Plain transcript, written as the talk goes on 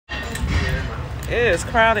It is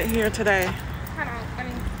crowded here today. Hold on, I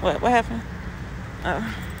mean, What happened?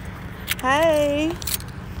 Oh. Hey.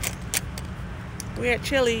 We're at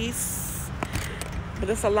Chili's. But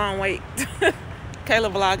it's a long wait.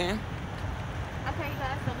 Khayla vlogging. okay, you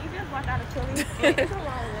guys, so we just walked out of Chili's. And it's a long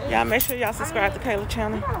way. Y'all make sure y'all subscribe to Khayla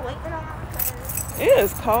channel. We gotta wait for them because It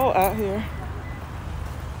is cold out here.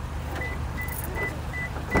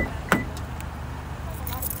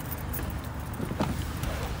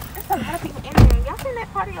 there's a lot of people in there. Y'all seen that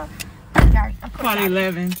party of... Sorry, of course Party y'all-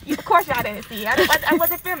 11. Of course y'all didn't see. I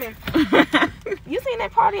wasn't filming. You seen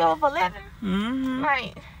that party of 11? Mm-hmm.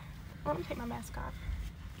 Like, let me take my mask off.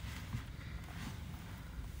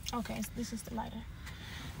 Okay, so this is the lighter.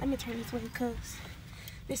 Let me turn this way because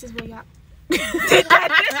this is where y'all...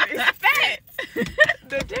 disrespect.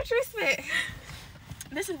 The disrespect.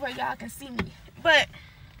 This is where y'all can see me. But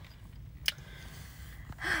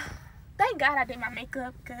thank God I did my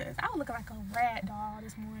makeup because I was looking like a rag doll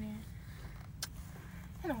this morning.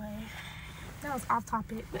 Anyway, that was off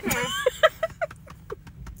topic. But anyway.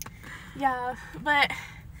 Yeah, but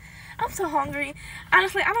I'm so hungry.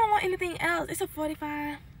 Honestly, I don't want anything else. It's a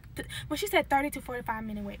 45. Well, she said 30 to 45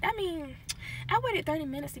 minute wait. That means I waited 30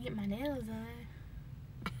 minutes to get my nails done.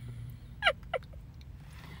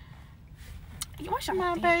 What's your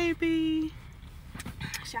My thing? baby.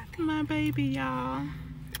 What's your thing? My baby, y'all.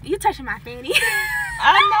 You touching my fanny.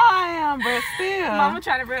 I know I am, but still. Mama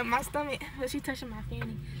trying to rub my stomach, but she touching my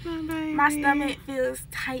fanny. My baby. My stomach feels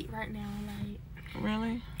tight right now. Like,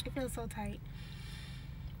 Really? it feels so tight.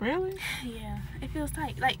 Really? Yeah, it feels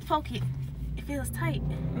tight. Like, poke it. It feels tight.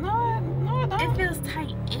 No, it It don't. feels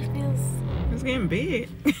tight. It feels... It's getting big.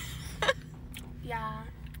 Yeah,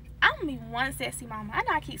 I'm gonna be one sexy mama. I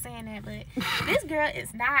know I keep saying that, but this girl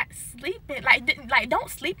is not sleeping. Like, don't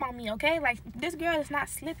sleep on me, okay? Like, this girl is not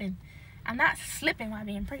slipping. I'm not slipping while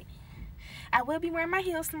being pregnant. I will be wearing my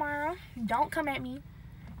heels tomorrow. Don't come at me.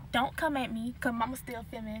 Don't come at me, cause mama's still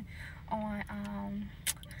filming on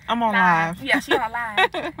I'm on live. Yeah, she on live.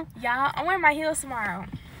 Y'all, I'm wearing my heels tomorrow.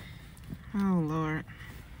 Oh, Lord.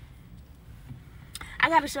 I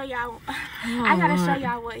gotta show y'all. I gotta show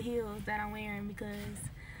y'all what heels that I'm wearing because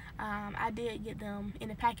I did get them in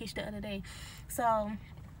the package the other day. So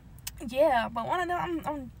yeah, but one of them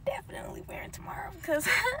I'm definitely wearing tomorrow because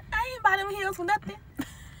I ain't buy them heels for nothing.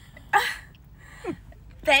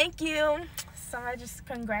 Thank you. Sorry, just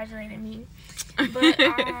congratulated me. But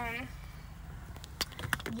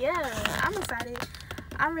yeah, I'm excited.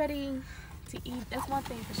 I'm ready to eat. That's one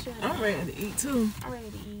thing for sure. I'm ready to eat, too. I'm ready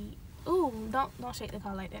to eat. Ooh, don't shake the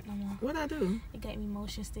car like that no more. What'd I do? It gave me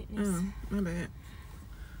motion sickness. Oh, my bad.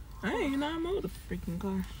 I ain't know I moved the freaking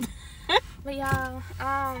car. But y'all,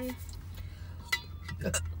 I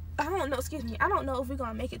don't know, excuse me. I don't know if we're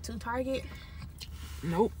gonna make it to Target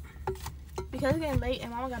Nope. because it's getting late and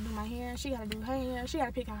mama gotta do my hair. She gotta do her hair. She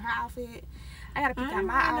gotta pick out her outfit. I gotta pick out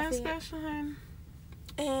my outfit. Special, honey.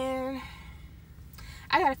 And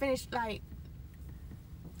I gotta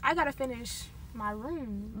finish my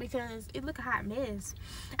room because it look a hot mess.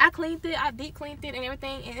 I cleaned it, I deep cleaned it and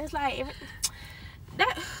everything, and it's like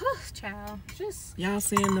that child, just Y'all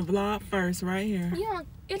seeing the vlog first right here. you know,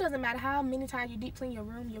 it doesn't matter how many times you deep clean your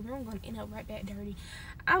room gonna end up right back dirty.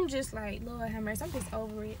 I'm just like, Lord have mercy, I'm just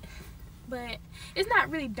over it. But it's not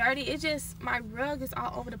really dirty, it's just my rug is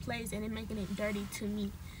all over the place and it making it dirty to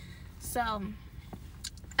me. So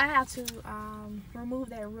I have to remove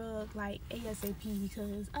that rug like ASAP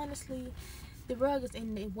because honestly the rug is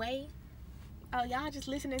in the way. Oh, y'all just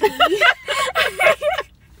listening to me.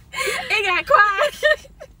 It got quiet.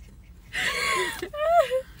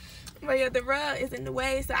 But yeah, the rug is in the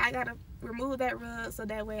way, so I gotta remove that rug so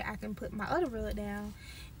that way I can put my other rug down.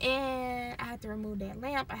 And I have to remove that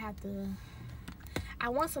lamp. I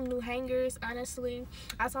want some new hangers, honestly.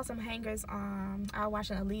 I saw some hangers, I was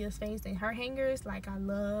watching Aaliyah's face and her hangers. Like, I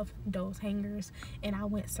love those hangers. And I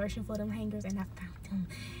went searching for them hangers and I found them.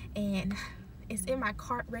 And it's in my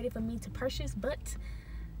cart ready for me to purchase, but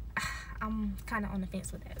I'm kind of on the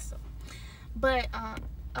fence with that, so. But, oh,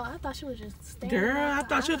 I thought she was just standing Girl, there. I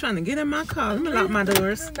thought you were trying to get in my car. Let me lock my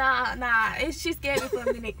doors. Nah. She scared me for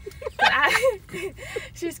a minute.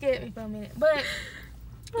 She scared me for a minute. But,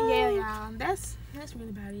 yeah, y'all, that's really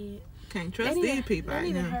about it. Can't trust these people They right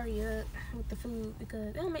need to now. hurry up with the food because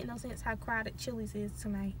it don't make no sense how crowded Chili's is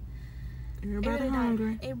tonight. Everybody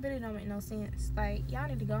hungry. It really don't make no sense. Like, y'all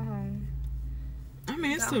need to go home. I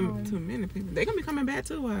mean, it's too many people. They gonna be coming back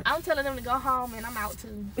too. What? I'm telling them to go home and I'm out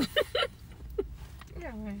too.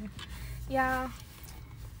 Yeah.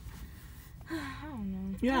 I don't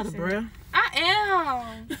know. You out of breath? I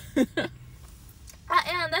am.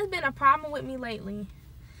 That's been a problem with me lately.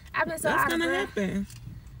 I've been so That's out of gonna breath. happen.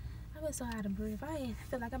 I've been so out of breath. I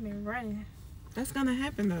feel like I've been running. That's gonna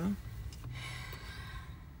happen though.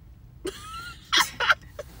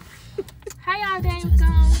 How y'all day was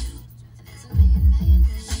going?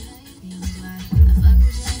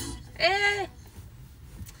 Eh.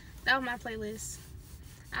 That was my playlist.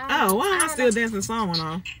 Oh, why am I still dancing the song went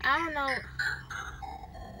on? I don't know.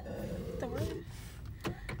 The word?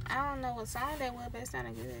 I don't know what song that was, but it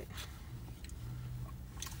sounded good.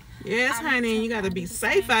 Yes, honey, you gotta be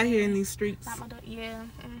safe out here in these streets. Yeah.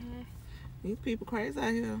 These people crazy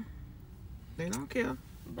out here. They don't care.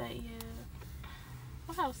 But yeah.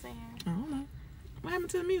 What I was saying? I don't know. What happened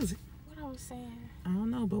to the music? What I was saying? I don't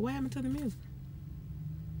know, but what happened to the music?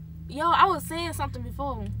 Yo, I was saying something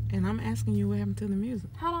before. And I'm asking you what happened to the music.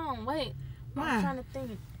 Hold on, wait. Why? I'm trying to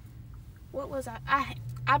think. What was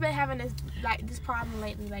I've been having this problem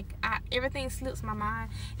lately. Like everything slips my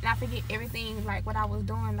mind, and I forget everything like what I was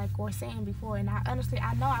doing like or saying before. And I honestly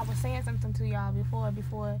know I was saying something to y'all before.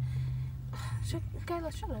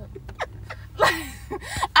 Khayla, shut up.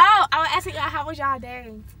 Oh, I was asking y'all how was y'all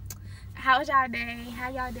day? How was y'all day? How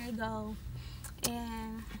y'all day go?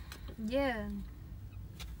 And yeah.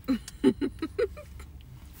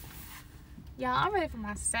 Y'all, I'm ready for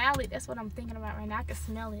my salad. That's what I'm thinking about right now. I can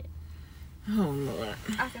smell it. Oh, Lord.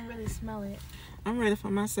 I can really smell it. I'm ready for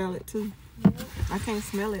my salad, too. Yeah. I can't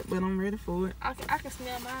smell it, but I'm ready for it. I can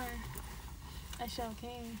smell mine. I sure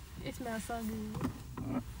can. It smells so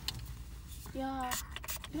good. Y'all,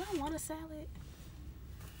 do I want a salad?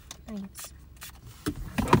 Thanks. Do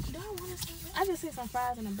I want a salad? I just see some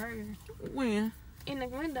fries and a burger. When? In the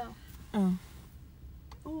window. Oh.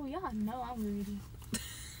 Ooh, y'all know I'm greedy.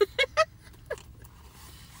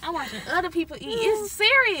 I'm watching other people eat. It's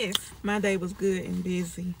serious. My day was good and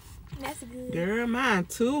busy. That's good. Girl, mine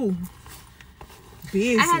too.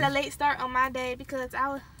 Busy. I had a late start on my day because I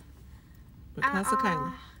was... Because of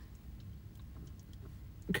Khayla.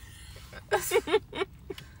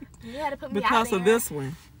 You had to put me out Because there. of this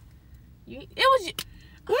one. It was...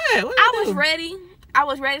 What? I was ready. I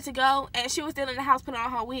was ready to go, and she was still in the house putting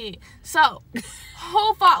on her wig. So,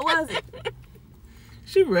 whose fault was it?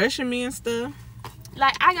 She rushing me and stuff.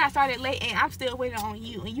 Like, I got started late, and I'm still waiting on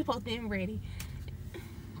you, and you supposed to be ready.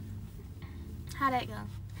 How'd that go?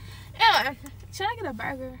 Anyway, should I get a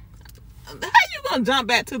burger? How you gonna jump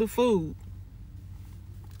back to the food?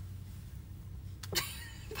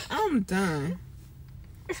 I'm done.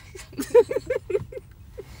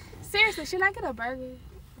 Seriously, should I get a burger?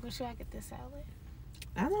 Or should I get this salad?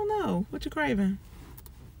 I don't know. What you craving?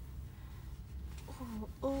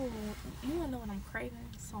 Oh, you wanna know what I'm craving?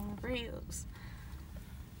 Some ribs.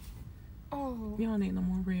 Oh. You don't need no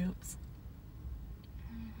more ribs.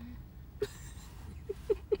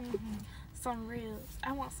 Some ribs.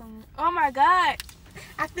 I want some. Oh my God.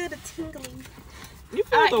 I feel the tingling. You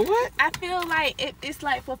feel the what? I feel like it's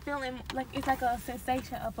like fulfilling. Like it's like a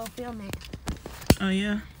sensation of fulfillment. Oh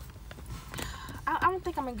yeah. I don't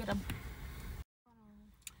think I'm gonna get a.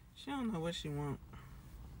 She don't know what she want.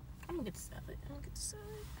 I'm gonna get the salad. I'm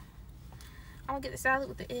gonna get the salad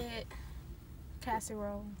with the egg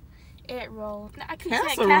casserole. Egg roll. No, I keep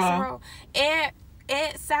saying casserole. Egg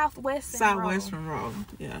Southwestern roll.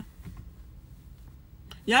 Yeah.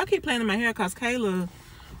 Y'all keep playing in my hair because Khayla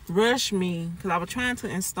rushed me because I was trying to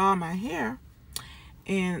install my hair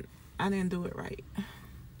and I didn't do it right.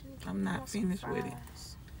 I'm not finished with it.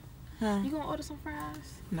 Huh? You gonna order some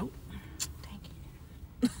fries? Nope. Thank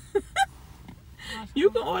you. You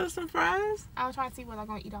can order some fries? I was trying to see what I'm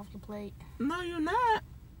gonna eat off your plate. No, you're not.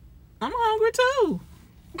 I'm hungry too.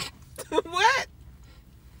 What?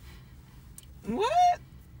 What?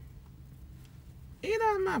 Eat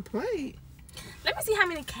out of my plate. Let me see how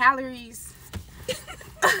many calories.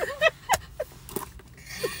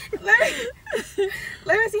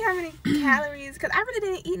 Let me see how many calories. Because I really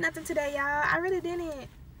didn't eat nothing today, y'all. I really didn't.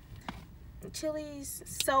 Chili's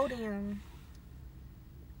sodium.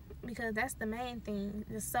 Because that's the main thing.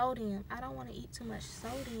 The sodium. I don't want to eat too much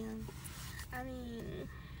sodium. I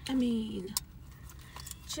mean...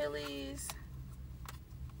 Chili's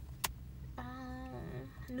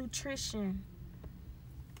nutrition.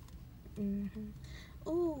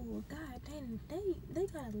 Ooh, God, they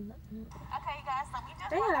got a lot. Okay, you guys, so we just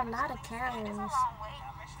got a lot of calories. It's a long wait.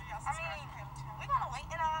 We're gonna wait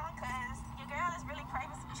it on because your girl is really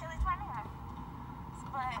craving some Chili's right now.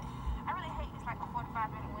 But I really hate it's like a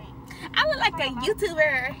 45-minute wait. I look like a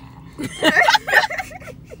YouTuber.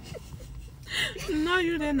 No,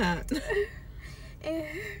 you did not.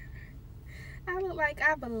 I look like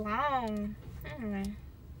I belong.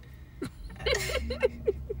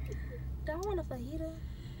 Do I want a fajita?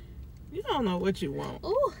 You don't know what you want.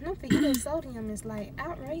 Ooh, don't forget the sodium is like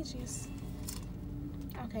outrageous.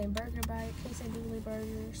 Okay, burger bite, quesadilla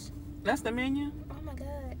burgers. That's the menu? Oh my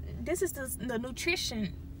god. This is the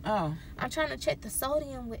nutrition. Oh. I'm trying to check the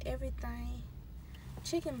sodium with everything.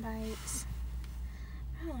 Chicken bites.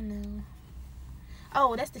 I don't know.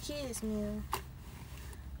 Oh, that's the kids' meal.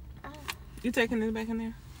 Oh, You taking this back in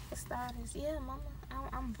there? the starters. Yeah, mama.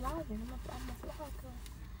 I'm vlogging. I'm a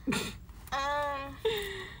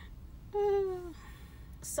vlogger.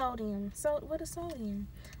 Sodium. So what is sodium?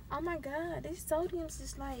 Oh my god, these sodiums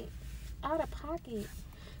is like out of pocket.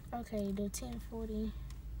 Okay, the 1040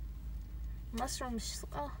 mushrooms.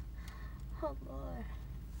 Oh lord,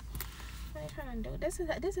 what are you trying to do? This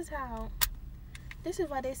is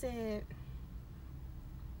why they said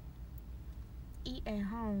eat at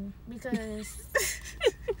home, because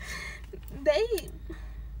the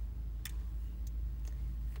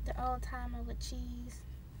old timer with cheese.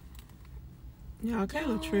 Y'all,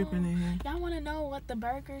 Khayla tripping in here. Y'all want to know what the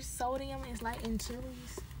burger's sodium is like in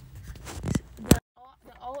Chili's? The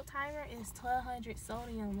old timer is 1200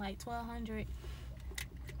 sodium, like 1200,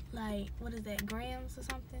 like, what is that, grams or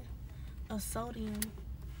something of sodium.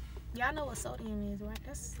 Y'all know what sodium is, right?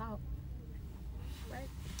 That's salt, right?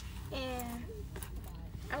 And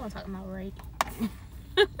I want to talk about right.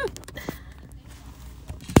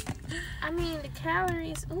 I mean, the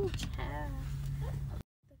calories, ooh, child.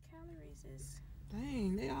 The calories is...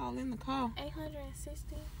 Dang, they all in the car.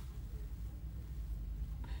 860.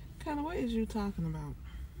 What kind of weight is you talking about?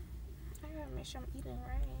 I gotta make sure I'm eating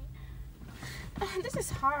right. This is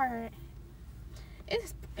hard.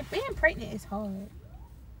 Being pregnant is hard.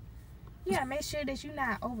 You gotta make sure that you're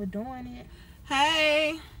not overdoing it.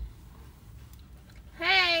 Hey.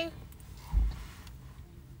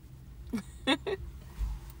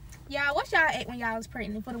 Y'all, what y'all ate when y'all was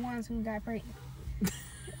pregnant? For the ones who got pregnant,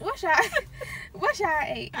 what y'all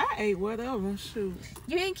ate? I ate whatever. Shoot.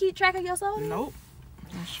 You didn't keep track of your sodium? Nope.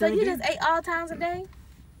 I sure So you didn't. just ate all times a day?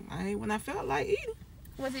 I ate when I felt like eating.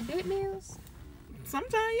 Was it big meals?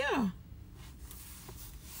 Sometimes, yeah.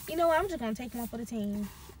 You know what? I'm just gonna take one for the team.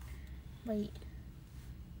 Wait.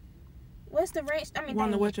 What's the range? I mean,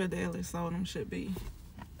 Wonder what your daily sodium should be.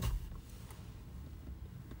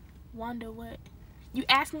 Wonder what? You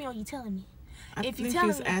ask me or you telling me? I think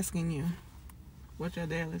he's asking you what your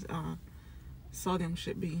daily sodium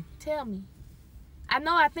should be. Tell me.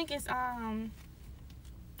 I think it's I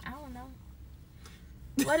don't know.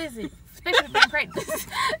 What is it? Especially being pregnant.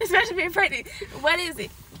 Especially being pregnant. What is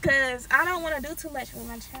it? Because I don't want to do too much with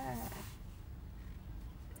my child.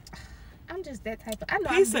 I'm just that type of...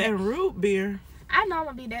 Pizza and root beer. I know I'm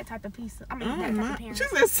going to be that type of pizza. I mean, that type of parent. She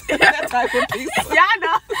said that type of pizza. Y'all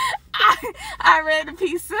know. I read the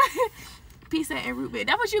pizza. Pizza and root beer.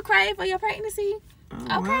 That what you crave for your pregnancy?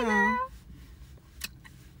 Oh, Okay, wow. girl.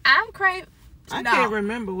 I'm craving... I can't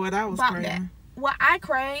remember what I was craving. That. What I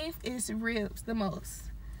crave is ribs the most.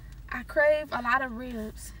 I crave a lot of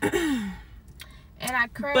ribs. And I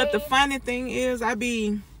crave... But the funny thing is, I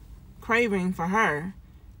be craving for her.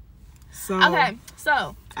 So okay,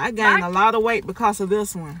 so I gained a lot of weight because of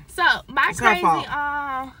this one. So my it's her fault.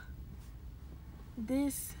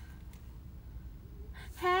 This.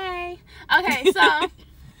 Hey. Okay, so.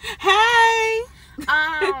 Hey.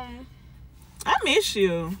 I miss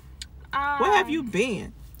you. Where have you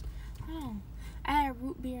been? Oh, I had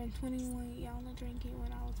root beer in 21. Y'all don't drink it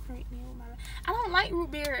when I was pregnant with my. I don't like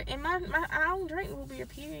root beer, and I don't drink root beer.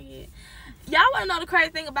 Period. Y'all want to know the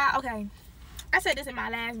crazy thing about? Okay, I said this in my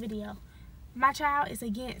last video. My child is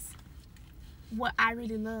against what I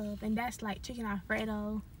really love, and that's like chicken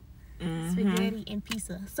Alfredo, spaghetti, and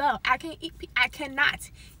pizza. So I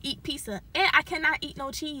cannot eat pizza, and I cannot eat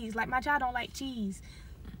no cheese. Like, my child don't like cheese.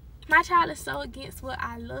 My child is so against what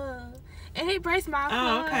I love, and it breaks my heart.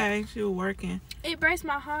 Oh, okay, she was working. It breaks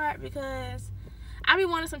my heart because I be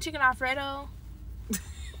wanting some chicken Alfredo,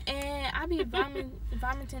 and I be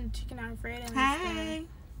vomiting chicken Alfredo. Hey.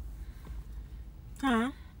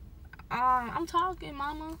 Huh? I'm talking,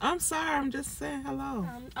 mama. I'm sorry. I'm just saying hello.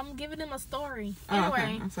 I'm giving them a story. Oh, anyway,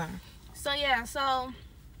 okay. I'm sorry. So yeah,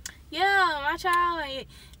 my child,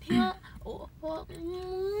 he'll. Well,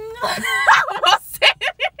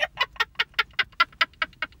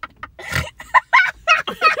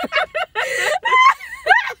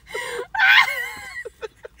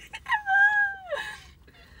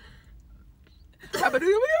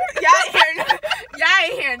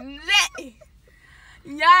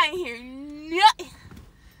 Y'all ain't hear nothing.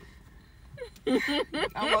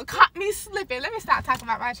 I'm gonna caught me slipping. Let me stop talking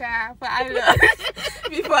about my child before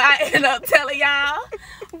I end up telling y'all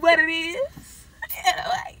what it is.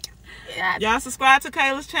 God. Y'all subscribe to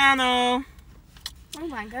Khayla's channel. Oh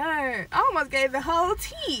my God. I almost gave the whole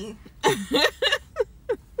tea.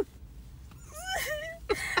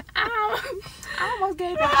 I almost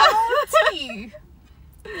gave the whole tea.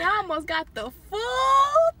 Y'all almost got the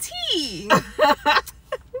full tea.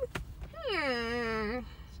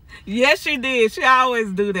 Yes, she did. She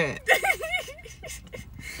always do that.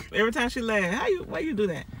 Every time she laugh, why you do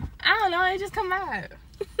that? I don't know. It just come out.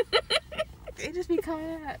 It just be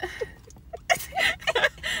coming out.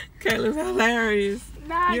 Khayla's hilarious.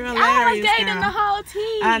 Nah, You're I hilarious. almost gave them the whole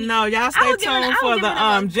tea. I know. Y'all stay tuned for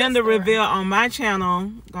the gender reveal on my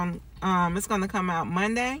channel. It's gonna come out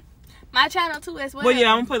Monday. My channel too as well. Well,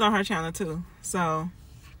 yeah, I'm gonna put it on her channel too. So.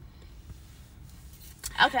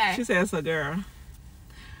 Okay. She said it's a girl.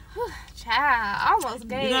 Child, almost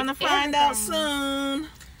gave. You're gonna find out soon.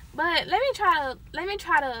 But let me try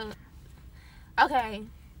to. Okay,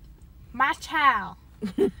 my child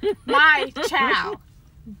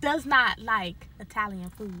does not like Italian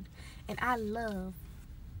food, and I love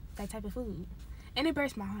that type of food, and it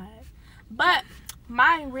breaks my heart. But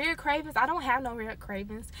my weird cravings, I don't have no weird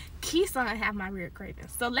cravings. Keyson have my weird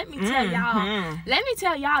cravings. So let me tell y'all. Let me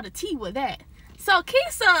tell y'all the tea with that. So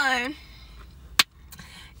Keyson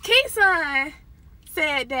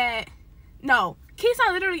said that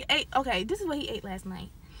Keyson literally ate. Okay, this is what he ate last night.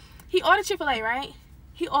 He ordered Chick-fil-A, right?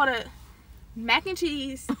 He ordered mac and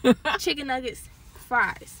cheese, chicken nuggets,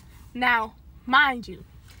 fries. Now, mind you,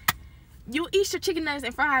 you eat your chicken nuggets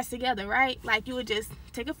and fries together, right? Like you would just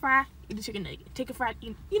take a fry, eat the chicken nugget, take a fry,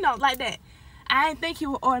 eat, like that. I didn't think he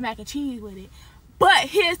would order mac and cheese with it. But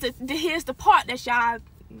here's the part that y'all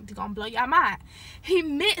gonna blow y'all mind. He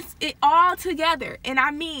mixed it all together, and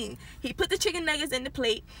I mean, he put the chicken nuggets in the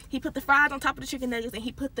plate, he put the fries on top of the chicken nuggets, and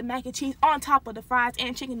he put the mac and cheese on top of the fries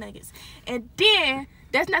and chicken nuggets. And then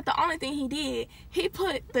that's not the only thing he did. He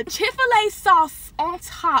put the Chick-fil-A sauce on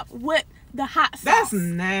top with the hot sauce. That's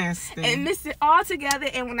nasty. And mixed it all together.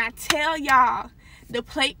 And when I tell y'all, the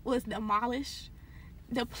plate was demolished.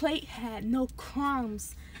 The plate had no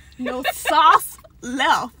crumbs, no sauce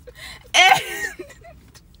left, and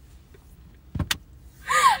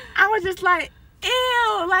I was just like,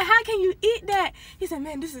 ew, like how can you eat that? He said,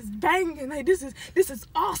 man, this is banging, like this is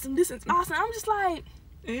awesome, this is awesome. I'm just like,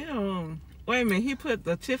 ew. Wait a minute, he put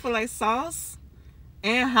the Chick-fil-A sauce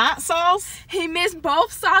and hot sauce? He mixed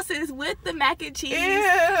both sauces with the mac and cheese,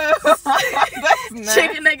 That's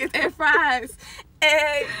chicken nuggets and fries,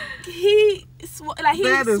 and he swore that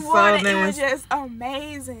it was just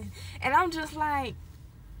amazing. And I'm just like,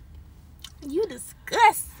 you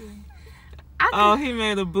disgusting. He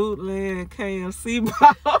made a bootleg KFC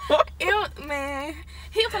ball. Man,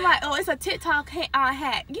 he was like, oh, it's a TikTok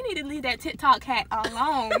hat. You need to leave that TikTok hat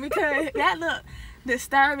alone because that looked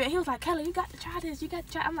disturbing. He was like, Khayla, you got to try this. You got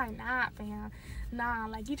to try. I'm like, nah, fam. Nah,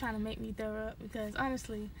 like, you trying to make me throw up because,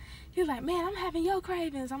 honestly, he was like, man, I'm having your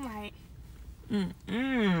cravings. I'm like,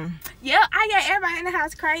 yeah, I got everybody in the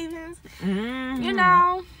house cravings. You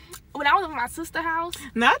know, when I was at my sister's house.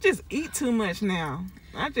 No, I just eat too much now.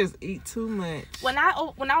 I just eat too much. When I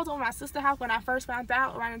was over my sister's house, when I first found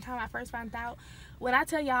out, around the time I first found out, when I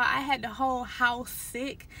tell y'all I had the whole house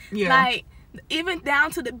sick, like even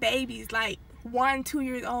down to the babies, like 1, 2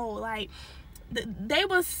 years old, like they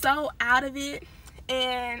was so out of it,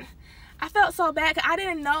 and I felt so bad 'cause I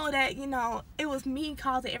didn't know that, it was me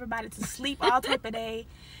causing everybody to sleep all type of day,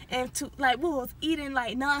 and to like we was eating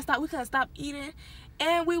like nonstop. We couldn't stop eating,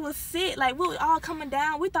 and we was sick. Like we were all coming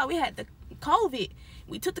down. We thought we had the COVID.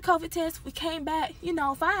 We took the COVID test. We came back,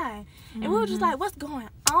 fine. And we were just like, what's going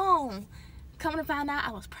on? Coming to find out,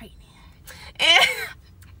 I was pregnant. And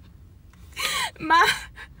my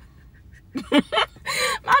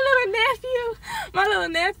little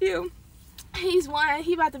nephew, he's 1.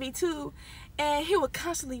 He about to be 2. And he was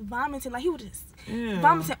constantly vomiting. Like, he was just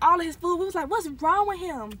vomiting all of his food. We was like, what's wrong with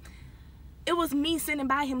him? It was me sitting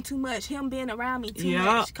by him too much. Him being around me too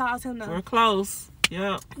much caused him to... We're close.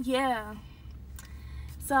 Yep. Yeah.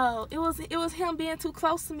 So it was him being too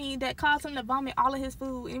close to me that caused him to vomit all of his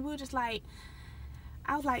food, and we were just like,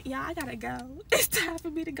 I was like, yeah, I gotta go. It's time for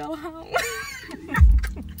me to go home.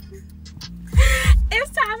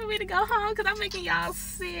 It's time for me to go home because I'm making y'all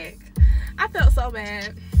sick. I felt so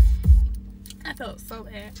bad.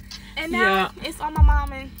 And now it's on my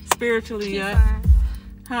mom and spiritually,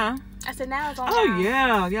 Huh? I said now it's on. Oh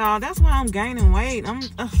yeah, y'all. That's why I'm gaining weight.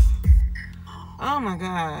 Oh my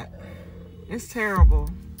God, it's terrible.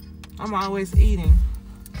 I'm always eating.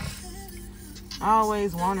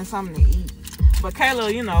 Always wanting something to eat. But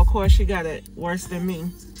Khayla, of course, she got it worse than me.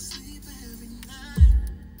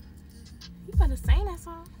 You better sing that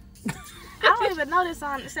song. I don't don't even know this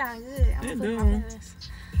song. It sounds good. I'm gonna put my playlist.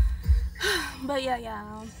 But yeah,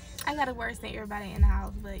 y'all. I got it worse than everybody in the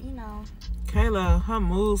house, but you know. Khayla, her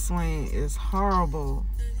mood swing is horrible.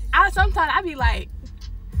 Sometimes I be like,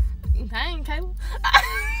 dang,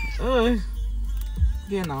 Khayla.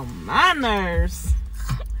 Getting on my nerves.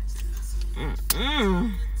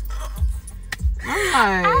 I'm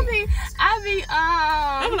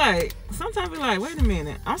like, sometimes I be like, wait a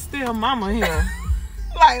minute, I'm still mama here.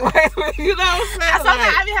 Like, wait a minute, you know what I'm saying?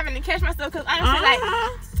 Sometimes I be having to catch myself because honestly, like,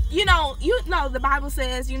 you know, the Bible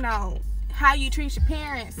says, you know, how you treat your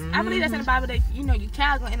parents. I believe that's in the Bible that, you know, your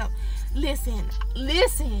child gonna end up. Listen.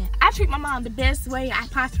 I treat my mom the best way I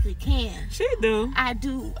possibly can. She do. I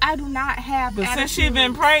do not have But attitudes. since she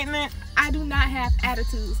been pregnant, I do not have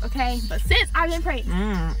attitudes, okay? But since I've been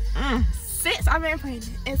pregnant,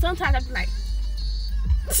 and sometimes I be like,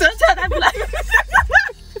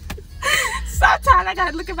 sometimes I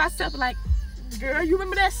gotta look at myself like, girl, you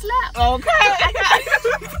remember that slap? okay.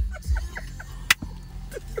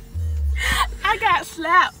 I got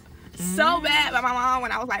slapped so bad by my mom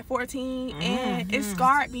when I was like 14, and it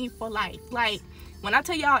scarred me for life. Like, when I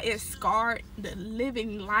tell y'all it scarred the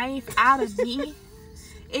living life out of me,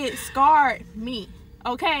 it scarred me,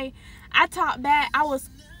 okay? I talked back. I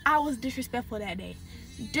was disrespectful that day.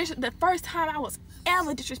 The first time I was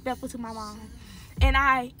ever disrespectful to my mom. And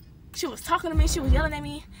she was talking to me, she was yelling at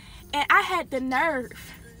me, and I had the nerve.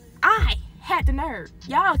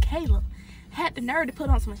 Y'all, Khayla had the nerve to put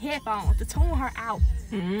on some headphones to tune her out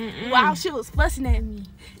while she was fussing at me.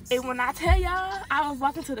 And when I tell y'all, I was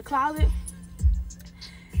walking to the closet,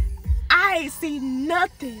 I ain't see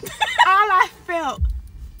nothing. All I felt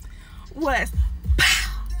was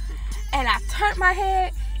pow, and I turned my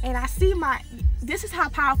head and I see this is how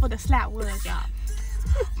powerful the slap was, y'all.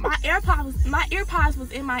 My earpods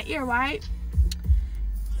was in my ear, right?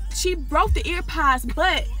 She broke the earpods,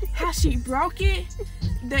 but how she broke it,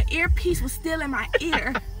 the earpiece was still in my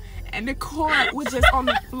ear, and the cord was just on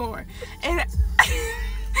the floor, and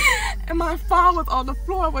my phone was on the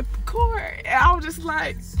floor with the cord, and I was just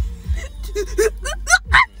like,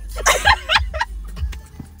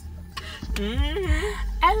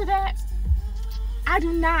 After that, I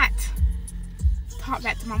do not talk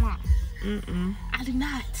back to my mom. I do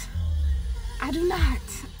not.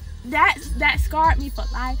 That scarred me for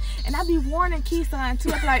life, and I be warning Keyshawn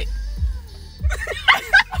too. I'm like,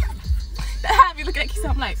 that had me looking at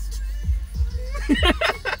Keyshawn.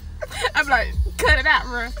 I'm like, cut it out,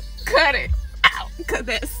 bro. Cut it out, cause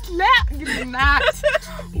that slap, you do not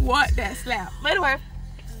want that slap. But anyway,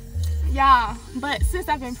 y'all. But since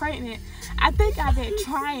I've been pregnant, I think I've been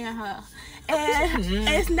trying her. And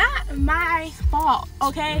it's not my fault,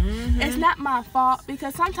 okay? It's not my fault,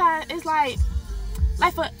 because sometimes it's like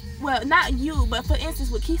well, not you, but for instance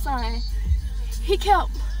with Keyshawn, he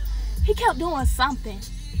kept doing something,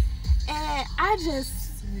 and I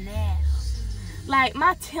just snapped. Like,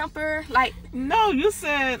 my temper, like, no, you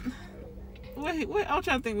said, I'm trying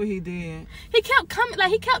to think what he did. He kept coming, like,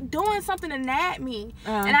 he kept doing something to nag me,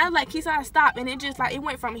 and I was like, Keyshawn, stop, and it just, like, it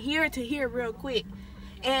went from here to here real quick,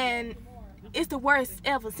 and it's the worst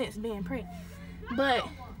ever since being pregnant. But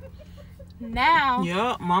now,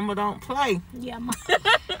 yup, mama don't play. Yeah,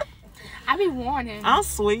 I be warning. I'm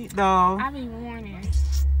sweet though. I be warning,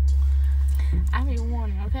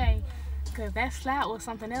 okay? Because that slap was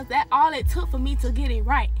something else. That all it took for me to get it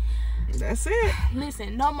right. That's it.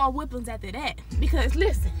 Listen, no more whippings after that. Because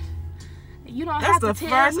listen, you don't have to tell me.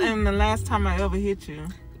 That's the first and the last time I ever hit you.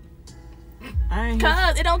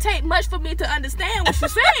 Because it don't take much for me to understand what you're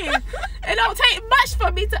saying. It don't take much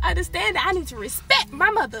for me to understand that I need to respect my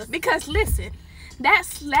mother. Because listen, that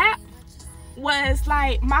slap was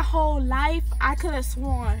like my whole life. I could have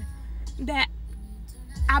sworn that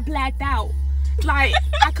I blacked out. Like,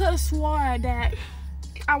 I could have sworn that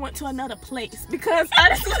I went to another place. Because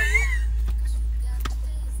honestly,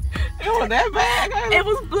 it was that bad. It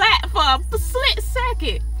was black for a split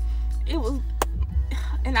second. It was.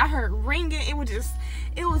 And I heard ringing. It was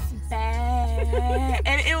bad.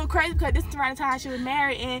 And it was crazy because this is around the time she was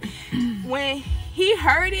married. And when he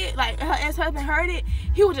heard it, like her ex-husband heard it,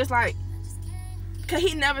 he was just like, because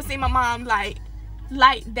he never seen my mom like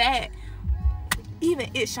that.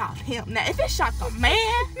 Even it shocked him. Now, if it shocked a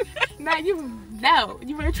man, now you know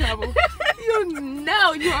you're in trouble. You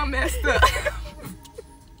know you are messed up.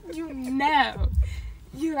 You know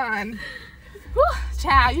you done. Whew,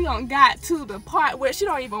 child, you done got to the part where she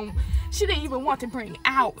didn't even want to bring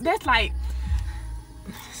out. That's like,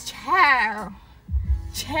 child.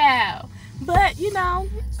 But you know,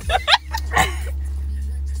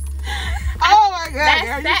 oh my God,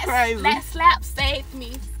 girl, you crazy. That slap saved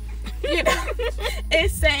me. You know,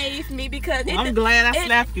 it saved me because I'm glad I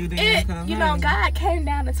slapped you then. You know, God came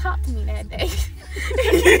down to talk to me that day.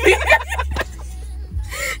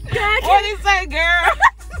 What'd he say, girl?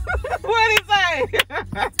 What'd he say?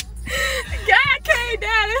 God came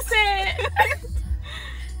down and said,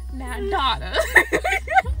 now, daughter,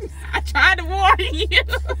 I tried to warn you.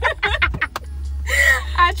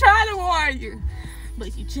 I tried to warn you,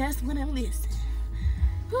 but you just wouldn't listen.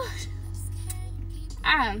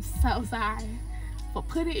 I am so sorry for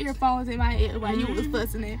putting earphones in my ear while you was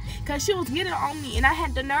fussing it, because she was getting on me and I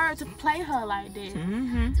had the nerve to play her like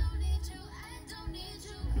that.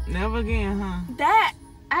 Never again, huh? That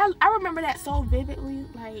I remember that so vividly.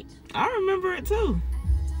 Like, I remember it too.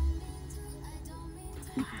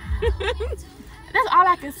 That's all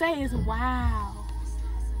I can say is wow.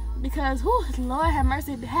 Because, Lord have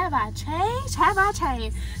mercy, have I changed? Have I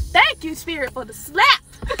changed? Thank you, Spirit, for the slap.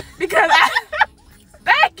 Because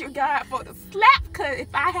thank you, God, for the slap. Because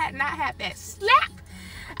if I had not had that slap,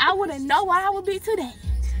 I wouldn't know what I would be today.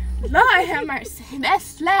 Lord have mercy. That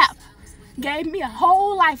slap gave me a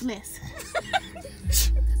whole life lesson.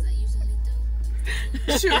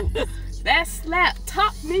 Shoot, that slap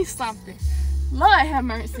taught me something. Lord have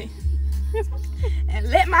mercy. And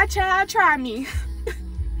let my child try me.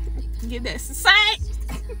 Get that sight.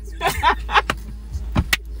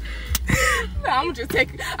 No, I'm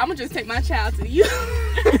gonna just take my child to you.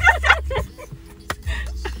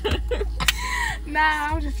 Nah,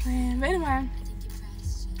 I'm just playing. But anyway.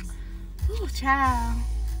 Ooh, child.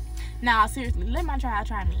 Nah, seriously, let my child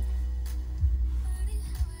try me.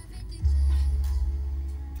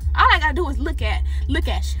 All I gotta do is look at you.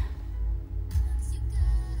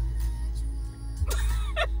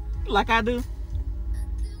 Like I do.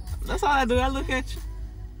 That's all I do. I look at you.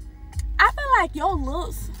 I feel like your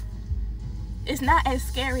looks is not as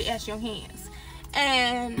scary as your hands.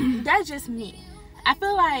 And that's just me. I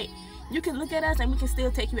feel like you can look at us and we can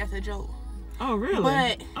still take you as a joke. Oh, really?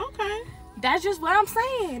 But okay. That's just what I'm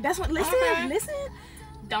saying. That's what listen.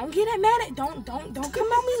 Don't get mad at don't come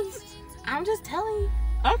on me. I'm just telling you.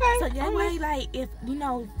 Okay. So that way, like, if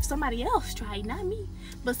somebody else tried, not me,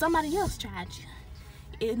 but somebody else tried you.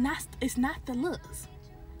 It's not the looks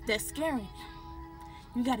that's scaring you.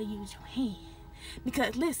 You gotta use your hand.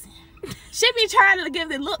 Because listen, she be trying to give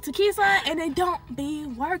the look to Keyshawn and it don't be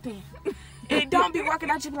working. It don't be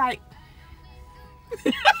working. I just be like,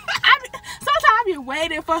 sometimes I be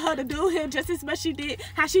waiting for her to do him just as much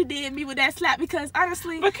how she did me with that slap. Because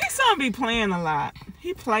honestly, but Keyshawn be playing a lot.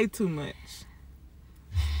 He play too much.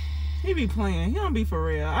 He be playing. He don't be for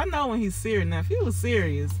real. I know when he's serious. Now, if he was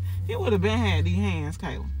serious, he would have been had these hands,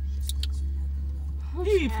 Khayla.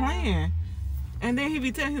 He be playing. And then he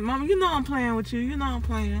be telling his mama, you know I'm playing with you. You know I'm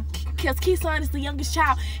playing. Because Keyshawn is the youngest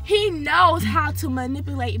child. He knows how to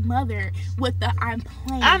manipulate mother with the I'm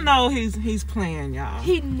playing. I know he's playing, y'all.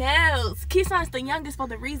 He knows. Keyshawn is the youngest for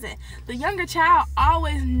the reason. The younger child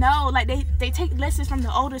always know. Like, they take lessons from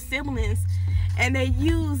the older siblings. And they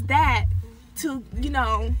use that to,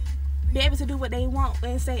 be able to do what they want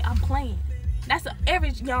and say, I'm playing. That's every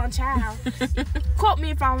young child. Quote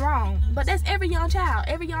me if I'm wrong, but that's every young child.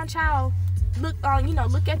 Every young child look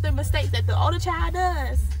at the mistakes that the older child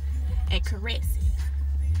does and corrects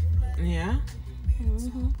it. Yeah.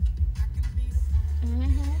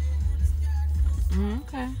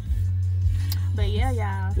 Okay. But yeah,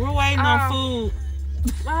 y'all. We're waiting on food.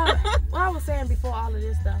 What I was saying before all of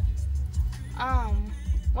this stuff.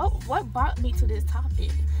 What brought me to this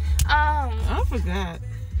topic? I forgot.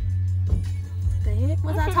 The heck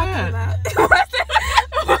was I talking about?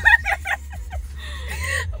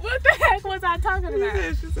 What the heck was I talking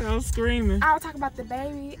about? She said I was screaming. I was talking about the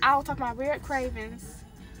baby. I was talking about weird cravings.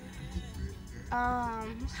 How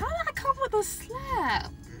did I come with a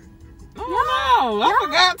slap? Oh no, I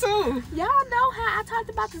forgot too. Y'all know how I talked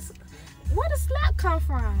about this. Where did slap come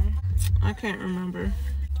from? I can't remember.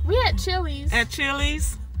 We at Chili's. At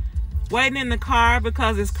Chili's, waiting in the car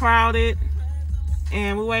because it's crowded,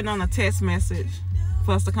 and we're waiting on a text message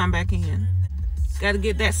for us to come back in. Got to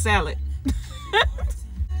get that salad.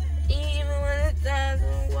 Even when it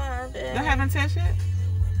doesn't want it. They haven't tested yet?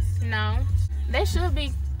 No. They should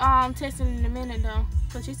be testing in a minute though.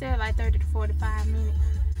 But she said like 30 to 45 minutes.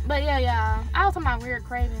 But yeah, y'all. I was talking about weird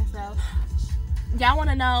cravings though. Y'all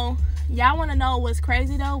wanna know what's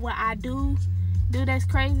crazy though? What I do that's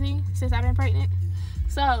crazy since I've been pregnant.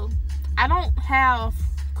 So I don't have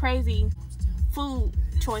crazy food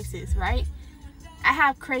choices, right? I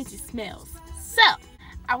have crazy smells. So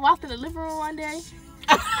I walked in the living room one day.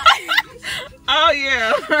 Oh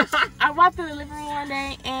yeah. I walked in the living room one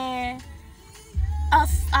day and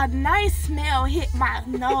a nice smell hit my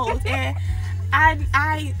nose, and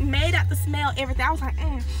I made out the smell everything. I was like,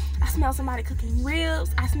 I smell somebody cooking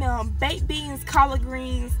ribs. I smell baked beans, collard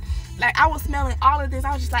greens. Like, I was smelling all of this.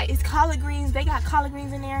 I was just like, it's collard greens. They got collard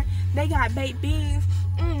greens in there. They got baked beans.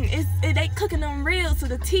 They cooking them ribs to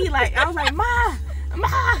the T. Like, I was like, Ma.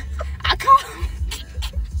 I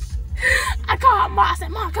called Ma. I said,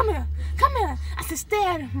 Ma, come here. I said,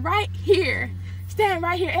 stand right here.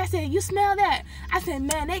 I said, you smell that? I said,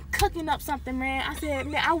 man, they cooking up something, man. I said,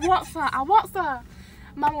 man, I want some.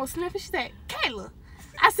 Mama was sniffing. She said, Khayla.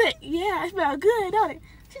 I said, yeah, it smells good, don't it?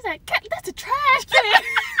 She said, that's a trash can.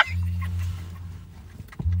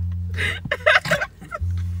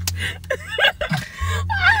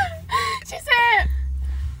 She said,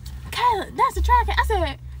 Khayla, that's a trash can. I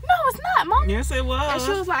said, no, it's not, Mom. Yes, it was. And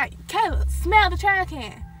she was like, Khayla, smell the trash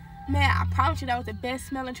can. Man, I promise you that was the best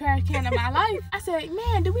smelling trash can of my life. I said,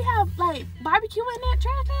 man, do we have like barbecue in that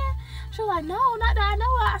trash can? She was like, no, not that I know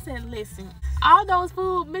of. I said, listen, all those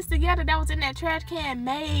food mixed together that was in that trash can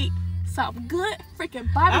made some good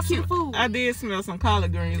freaking barbecue food. I did smell some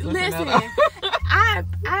collard greens. Listen,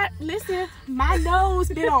 listen, my nose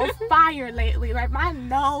been on fire lately. Like, my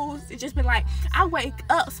nose, it just been like, I wake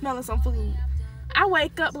up smelling some food. I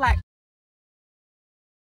wake up like,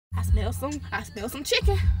 I smell some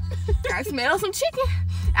chicken. I smell some chicken.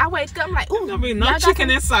 I wake up like, ooh. There'll be no chicken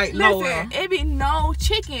in sight. Listen, it be no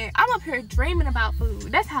chicken. I'm up here dreaming about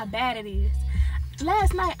food. That's how bad it is.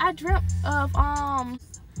 Last night I dreamt of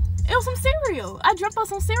it was some cereal. I dreamt of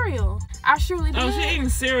some cereal. I surely did. Oh, she eating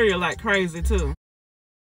cereal like crazy too.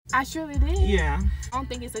 I surely did. Yeah. I don't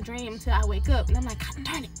think it's a dream until I wake up and I'm like, God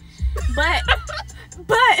darn it. But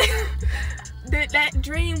that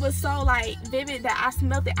dream was so like vivid that I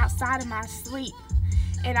smelled it outside of my sleep.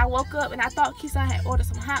 And I woke up and I thought Keisha had ordered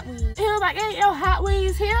some hot wings. He was like, hey, yo, hot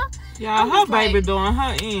wings here? Y'all, her baby like, doing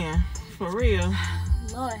her in. For real.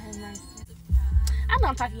 Lord have mercy. I know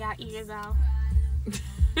I'm talking y'all ears off.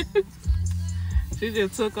 She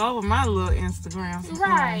just took over my little Instagram.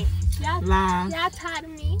 Right. Y'all tired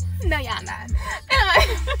of me? No, y'all not.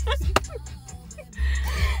 Anyway.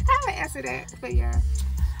 How do I answer that for y'all?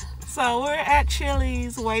 So we're at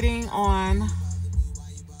Chili's waiting on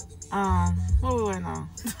what we waiting on?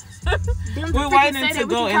 We're waiting to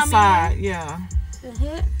go inside. Yeah.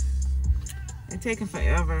 They're taking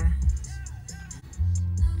forever.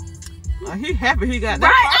 Oh, he happy he got that.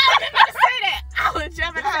 Right, I was about to say that. I was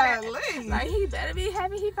jumping that. Like, he better be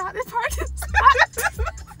happy he found this parking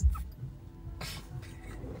spot.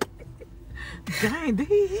 Dang, did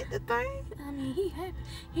he hit the thing? I mean, he happy.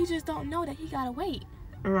 He just don't know that he gotta wait.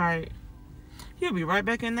 Right. He'll be right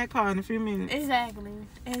back in that car in a few minutes. Exactly.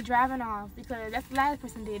 And driving off, because that's the last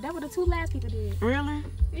person did. That what the two last people did. Really?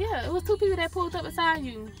 Yeah, it was two people that pulled up beside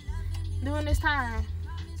you during this time.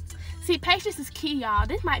 See, patience is key, y'all.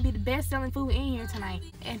 This might be the best selling food in here tonight.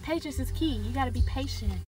 And patience is key. You gotta be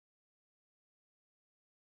patient.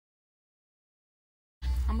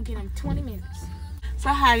 I'm gonna give them 20 minutes. So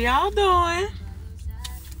how y'all doing?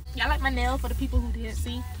 Y'all like my nails for the people who didn't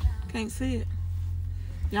see? Can't see it.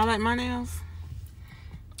 Y'all like my nails?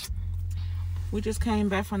 We just came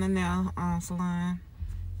back from the nail salon.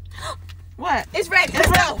 What? It's ready. Let's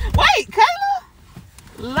go. Wait, Khayla?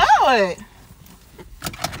 Lord.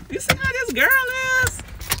 You see how this girl is?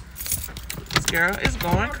 This girl is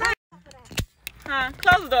going crazy. Huh?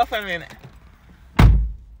 Close the door for a minute.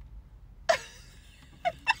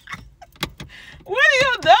 What are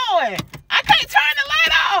you doing? I can't turn the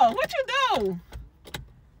light off. What you do?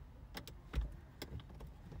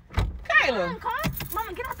 Khayla.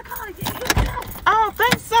 Mama, get out the car. I don't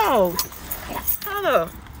think so. Hold up.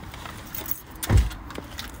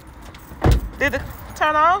 Did it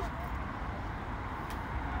turn off?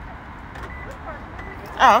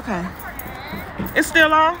 Oh, okay. It's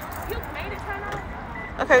still on? You made it turn off?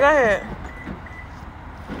 Okay, go ahead.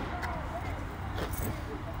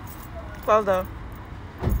 Close though.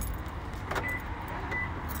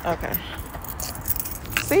 Okay.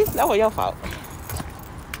 See? That was your fault.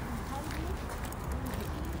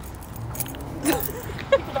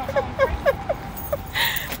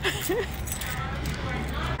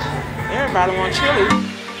 Everybody want chili.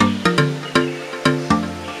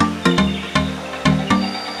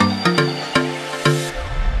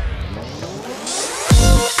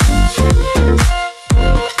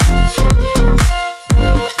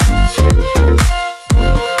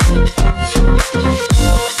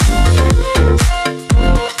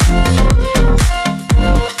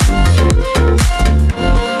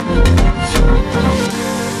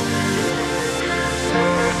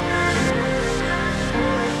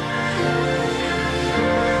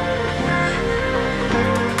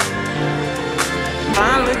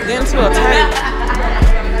 to a tape.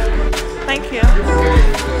 Thank you.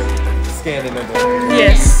 Scan it.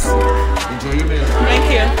 Yes. Enjoy your meal. Thank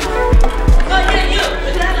you.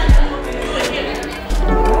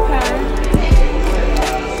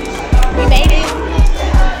 We made it.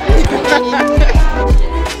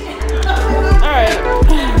 Alright.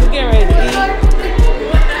 We're getting ready to eat.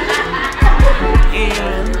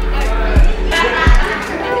 And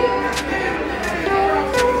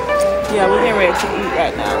yeah, we're getting ready to eat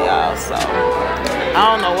right now, y'all. So I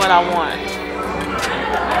don't know what I want.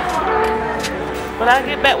 But I'll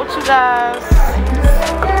get back with you guys.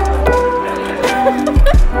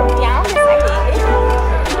 Yeah,